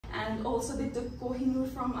And also they took Kohinoor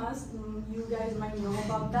from us. You guys might know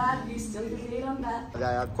about that. We still debate on that.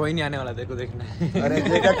 यार कोई नहीं आने वाला तेरे को देखना है। अरे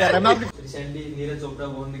ये क्या कह रहा है मैं? Recently, Neeraj Chopra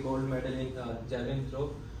won the gold medal in javelin throw.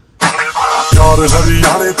 यार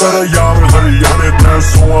हरियाणे तेरे यार हरियाणे ते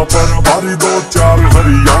सोआ पर भारी दो चार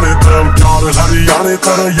हरियाणे ते यार हरियाणे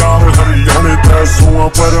तेरे यार हरियाणे ते सोआ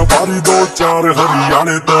पर भारी दो चार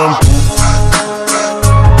हरियाणे ते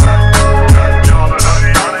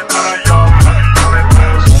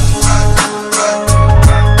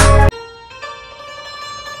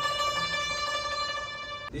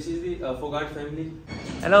This is the Fogart family.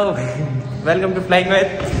 Hello welcome to flying with.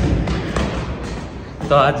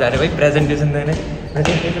 तो आज जा रहे भाई प्रेजेंटेशन देने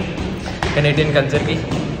कैनेडियन कल्चर की।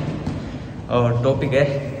 और टॉपिक है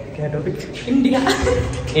क्या topic? India.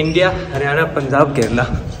 India, Haryana, Punjab, Kerala.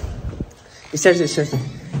 इस साइड से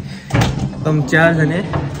हम 4 जने।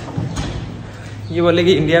 ये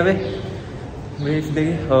बोलेगी इंडिया में ब्रीफ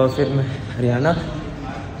देगी और फिर मैं हरियाणा,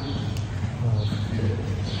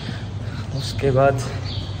 उसके बाद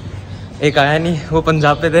एक आया नहीं वो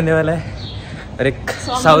पंजाब पे देने वाला है और एक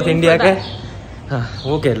साउथ इंडिया का है, हाँ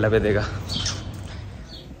वो केरला पे देगा।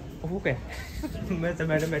 वो क्या मैं सब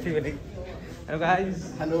मैडम बैठी बोलेगी hello guys,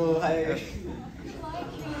 hello hi.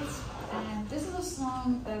 And this is a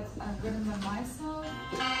song that's written by myself.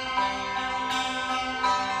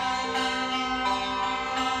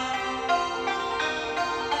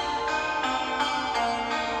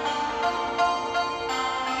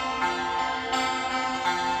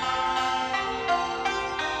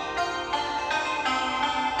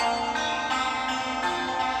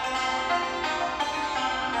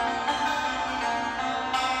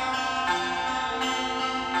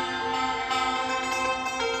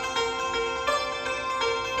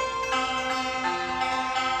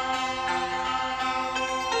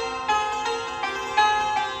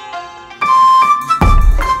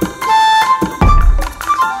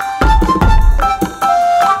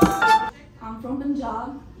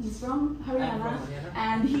 He's from Haryana,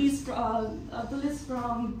 and he's Atul is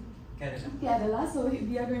from Kerala, so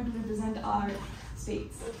we are going to represent our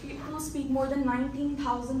states. People speak more than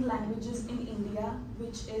 19,000 languages in India,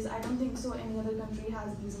 which is, I don't think so any other country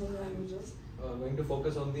has these many languages. Going to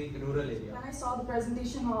focus on the rural area. When I saw the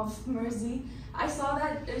presentation of Merzi, I saw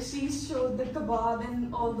that she showed the kebab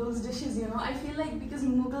and all those dishes, you know. I feel like because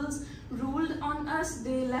Mughals ruled on us,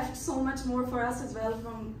 they left so much more for us as well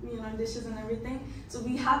from, you know, dishes and everything. So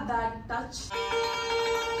we have that touch.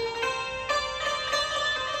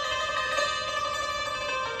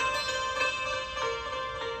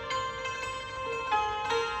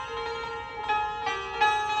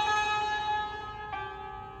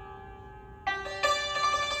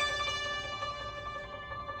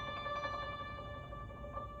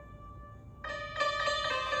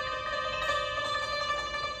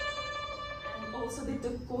 Also they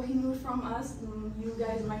took Kohinoor from us. You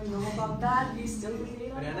guys might know about that. We still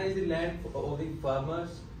debate on Haryana is the land of the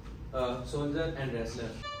farmers, soldier and wrestler.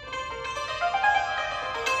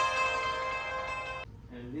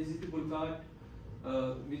 And this is the bull cart,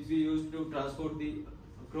 which we use to transport the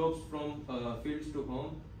crops from fields to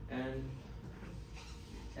home. And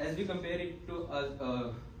as we compare it to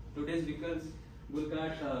today's vehicles,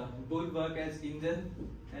 bull work as engine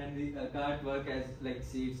and the cart work as like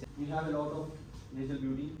seats. We have a lot of natural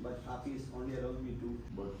beauty, but happy is only allowed me to.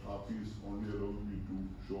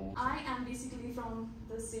 Show. I am basically from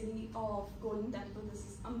the city of Golden Temple. This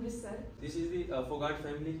is Amritsar. This is the Fogart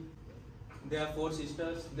family. They are 4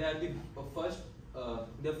 sisters. They are the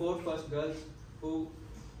the 4 first girls who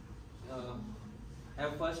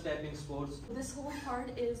have first step in sports. This whole part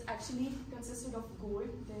is actually consisted of gold.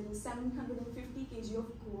 There is 750 kg of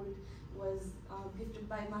gold was gifted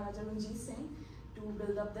by Maharaja Ranjit Singh to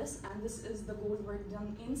build up this, and this is the gold work done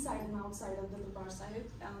inside and outside of the Darbar Sahib.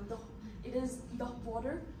 The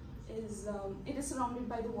water is it is surrounded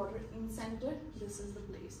by the water in center. This is the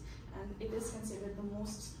place, and it is considered the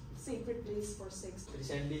most sacred place for Sikhs.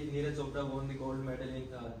 Recently, Neeraj Chopra won the gold medal in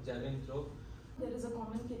javelin throw. There is a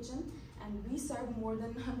common kitchen, and we serve more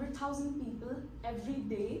than 100,000 people every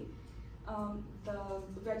day. The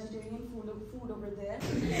vegetarian food over there.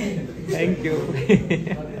 Thank you.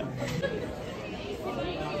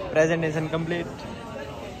 Presentation complete.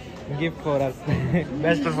 Gift for us.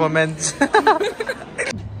 Best performance.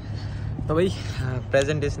 तो भाई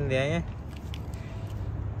presentation दे आए हैं।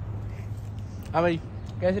 हाँ भाई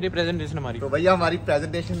कैसी रही presentation हमारी? तो भैया हमारी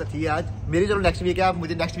प्रेजेंटेशन थी आज, मेरी चलो नेक्स्ट वीक है, आप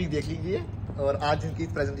मुझे नेक्स्ट वीक देख लीजिए। और आज इनकी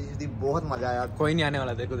प्रेजेंटेशन थी, बहुत मजा आया। कोई नहीं आने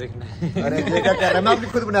वाला तेरे को देखना है। अरे ये क्या कह रहा है, मैं अपनी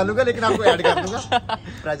खुद बना लूंगा लेकिन आपको ऐड कर दूंगा।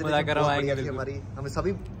 प्रेजेंटेशन हमारी हमें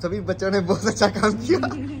सभी बच्चों ने बहुत अच्छा काम किया।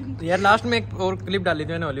 यार लास्ट में एक और क्लिप डाली थी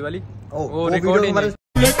मैंने होली वाली, वो वीडियो रिकॉर्डिंग हमारे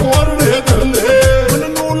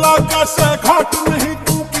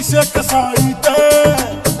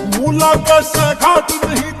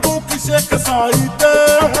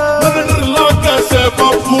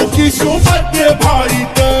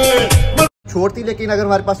छोड़ती, लेकिन अगर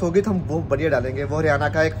हमारे पास होगी तो हम वो बढ़िया डालेंगे। वो हरियाणा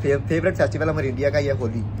का एक फेवरेट फेस्टिवल हमारे इंडिया का ये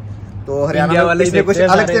होली, तो हरियाणा वाले इसने कुछ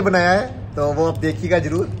अलग से बनाया है, तो वो आप देखिएगा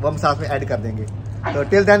जरूर, वो हम साथ में ऐड कर देंगे। तो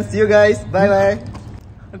till then C you guys, bye bye.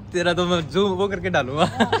 तेरा तो मैं जूम वो करके डालूंगा। ये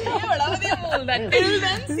बड़ा बढ़िया बोल रहा है। Till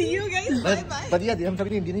then C you guys, bye bye. बढ़िया दी, हम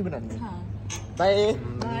सबकी इंडियन ही बनानी है। हाँ बाय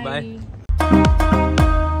बाय।